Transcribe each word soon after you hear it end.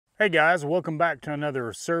Hey guys, welcome back to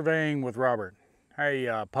another Surveying with Robert. Hey,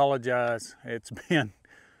 apologize. It's been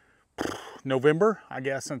November, I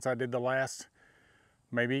guess, since I did the last,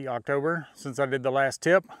 maybe October, since I did the last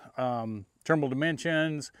tip. Trimble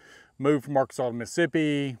Dimensions, moved from Arkansas to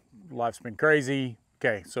Mississippi. Life's been crazy.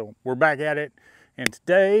 Okay, so we're back at it. And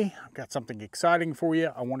today, I've got something exciting for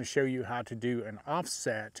you. I want to show you how to do an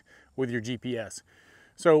offset with your GPS.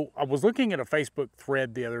 So I was looking at a Facebook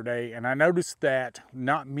thread the other day and I noticed that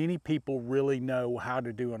not many people really know how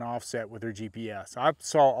to do an offset with their GPS. I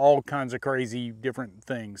saw all kinds of crazy different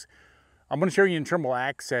things. I'm going to show you in Trimble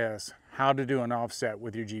Access how to do an offset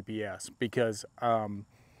with your GPS because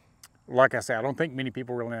like I said, I don't think many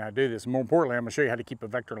people really know how to do this. More importantly, I'm going to show you how to keep a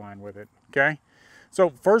vector line with it, okay?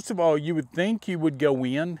 So first of all, you would think you would go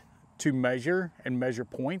in to measure and measure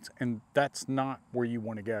points, and that's not where you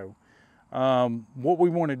want to go. What we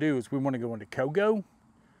want to do is we want to go into COGO.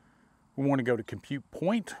 We want to go to compute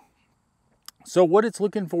point. So what it's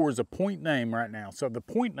looking for is a point name right now. So the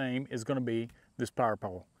point name is going to be this power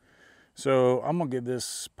pole. So I'm going to give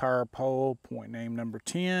this power pole point name number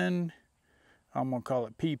 10. I'm going to call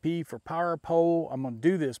it PP for power pole. I'm going to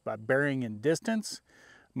do this by bearing in distance.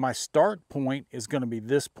 My start point is going to be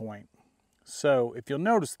this point. So if you'll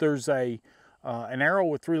notice, there's an arrow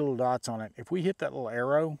with 3 little dots on it. If we hit that little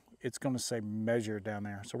arrow, it's going to say measure down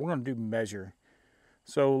there. So we're going to do measure.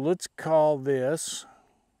 So let's call this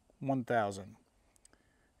 1000.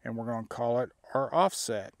 And we're going to call it our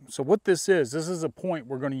offset. So what this is a point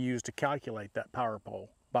we're going to use to calculate that power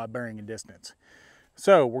pole by bearing in distance.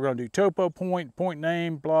 So we're going to do topo point, point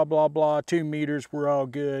name, blah, blah, blah, 2 meters. We're all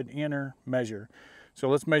good. Enter, measure. So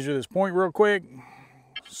let's measure this point real quick.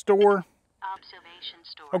 Store. Observation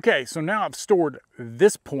store. Okay, so now I've stored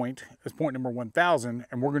this point as point number 1000,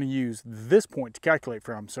 and we're going to use this point to calculate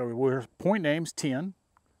from. So we're point name's 10,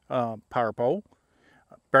 power pole,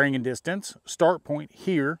 bearing in distance, start point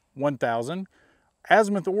here, 1000,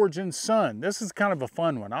 azimuth origin, sun. This is kind of a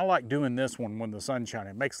fun one. I like doing this one when the sun's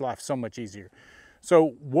shining. It makes life so much easier.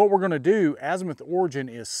 So what we're going to do, azimuth origin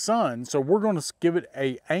is sun, so we're going to give it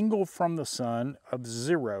an angle from the sun of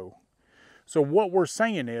 0. So what we're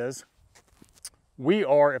saying is, we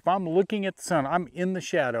are, if I'm looking at the sun, I'm in the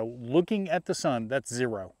shadow, looking at the sun, that's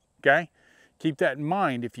 0, okay? Keep that in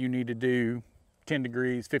mind if you need to do 10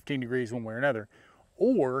 degrees, 15 degrees, one way or another.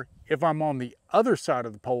 Or if I'm on the other side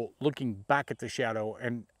of the pole, looking back at the shadow,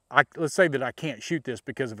 and let's say that I can't shoot this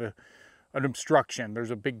because of an obstruction.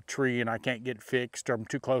 There's a big tree and I can't get fixed, or I'm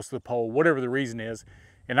too close to the pole, whatever the reason is,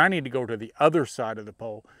 and I need to go to the other side of the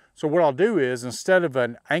pole. So what I'll do is, instead of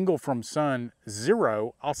an angle from sun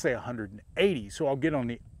 0, I'll say 180. So I'll get on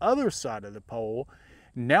the other side of the pole.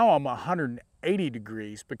 Now I'm 180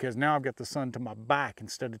 degrees because now I've got the sun to my back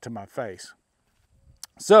instead of to my face.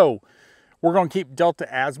 So we're going to keep delta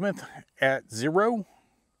azimuth at 0.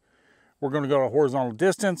 We're going to go to horizontal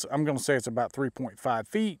distance. I'm going to say it's about 3.5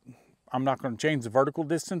 feet. I'm not going to change the vertical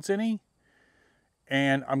distance any.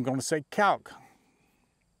 And I'm going to say calc.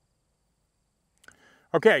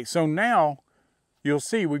 Okay, so now you'll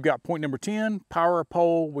see we've got point number 10, power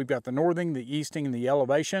pole, we've got the northing, the easting, and the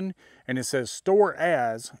elevation, and it says store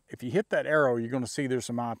as. If you hit that arrow, you're going to see there's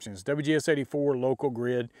some options. WGS84, local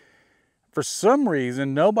grid. For some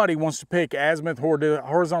reason, nobody wants to pick azimuth,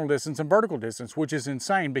 horizontal distance, and vertical distance, which is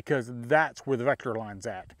insane because that's where the vector line's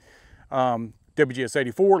at.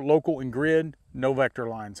 WGS84, local and grid, no vector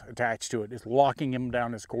lines attached to it. It's locking them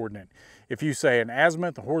down as coordinate. If you say an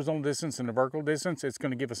azimuth, a horizontal distance, and a vertical distance, it's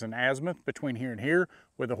going to give us an azimuth between here and here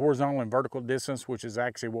with a horizontal and vertical distance, which is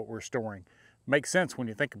actually what we're storing. Makes sense when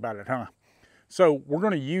you think about it, huh? So we're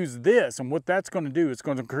going to use this, and what that's going to do is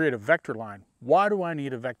going to create a vector line. Why do I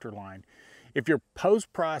need a vector line? If you're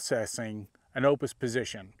post-processing an Opus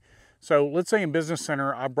position, so let's say in Business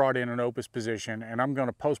Center, I brought in an Opus position and I'm going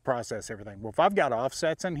to post-process everything. Well, if I've got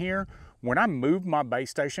offsets in here, when I move my base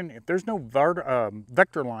station, if there's no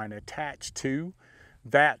vector line attached to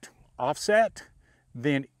that offset,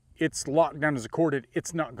 then it's locked down as a coordinate.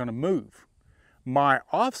 It's not going to move. My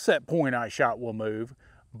offset point I shot will move,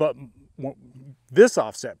 but this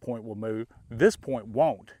offset point will move. This point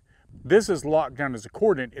won't. This is locked down as a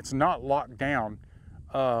coordinate. It's not locked down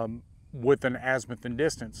with an azimuth and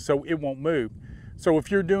distance, so it won't move. So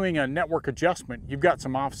if you're doing a network adjustment, you've got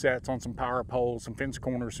some offsets on some power poles, some fence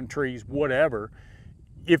corners, some trees, whatever.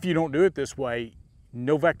 If you don't do it this way,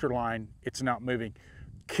 no vector line, it's not moving.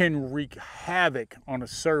 Can wreak havoc on a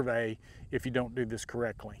survey if you don't do this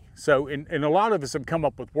correctly. So, and a lot of us have come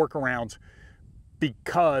up with workarounds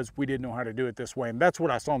because we didn't know how to do it this way. And that's what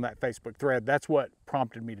I saw in that Facebook thread. That's what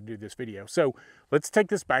prompted me to do this video. So let's take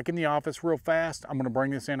this back in the office real fast. I'm gonna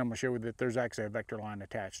bring this in. I'm gonna show you that there's actually a vector line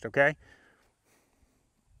attached, okay?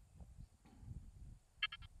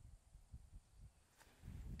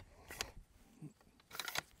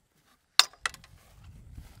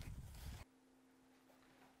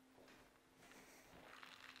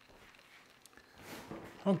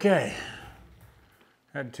 Okay,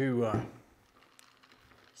 had to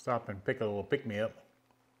stop and pick a little pick-me-up.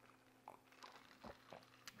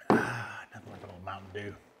 Nothing like a little Mountain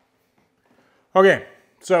Dew. Okay,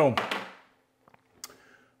 so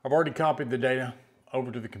I've already copied the data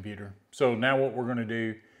over to the computer. So now what we're gonna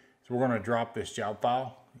do is we're gonna drop this job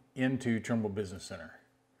file into Trimble Business Center.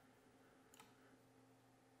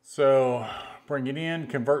 So bring it in,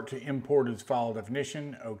 convert to imported file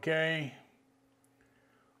definition, okay.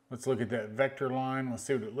 Let's look at that vector line. Let's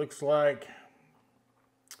see what it looks like.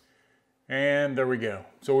 And there we go.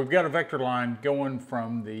 So we've got a vector line going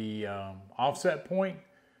from the offset point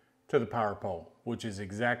to the power pole, which is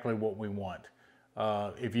exactly what we want.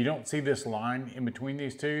 If you don't see this line in between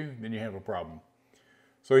these two, then you have a problem.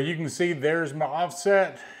 So you can see there's my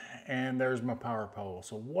offset and there's my power pole.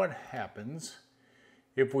 So what happens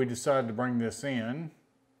if we decide to bring this in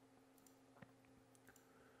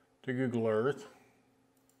to Google Earth?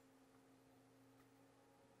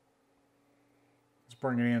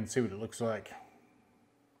 Bring it in and see what it looks like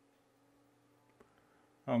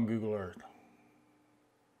on Google Earth.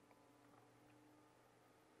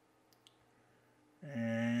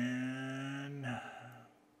 And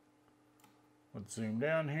let's zoom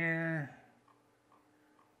down here.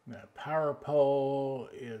 That power pole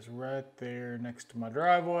is right there next to my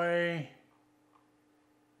driveway.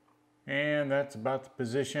 And that's about the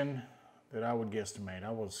position that I would guesstimate. I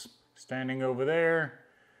was standing over there.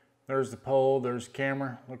 There's the pole, there's the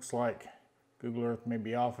camera. Looks like Google Earth may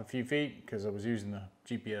be off a few feet because I was using the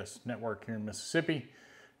GPS network here in Mississippi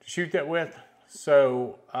to shoot that with.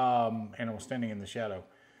 So, and I was standing in the shadow.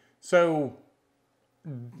 So,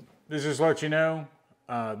 this just lets you know,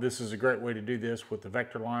 this is a great way to do this with the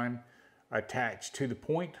vector line attached to the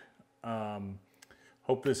point.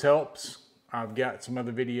 Hope this helps. I've got some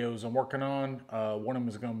other videos I'm working on. One of them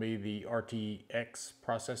is going to be the RTX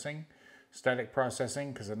processing. Static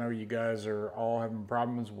processing, because I know you guys are all having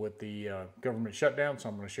problems with the government shutdown, so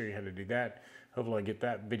I'm going to show you how to do that. Hopefully I get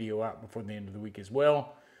that video out before the end of the week as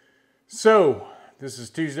well. So this is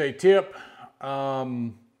Tuesday Tip.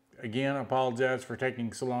 Again, I apologize for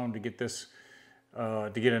taking so long to get this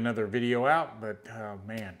to get another video out, but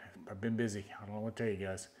man, I've been busy. I don't know what to tell you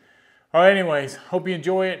guys. All right, anyways, hope you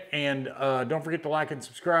enjoy it, and don't forget to like and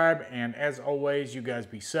subscribe, and as always, you guys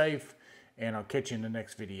be safe, and I'll catch you in the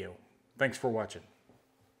next video. Thanks for watching.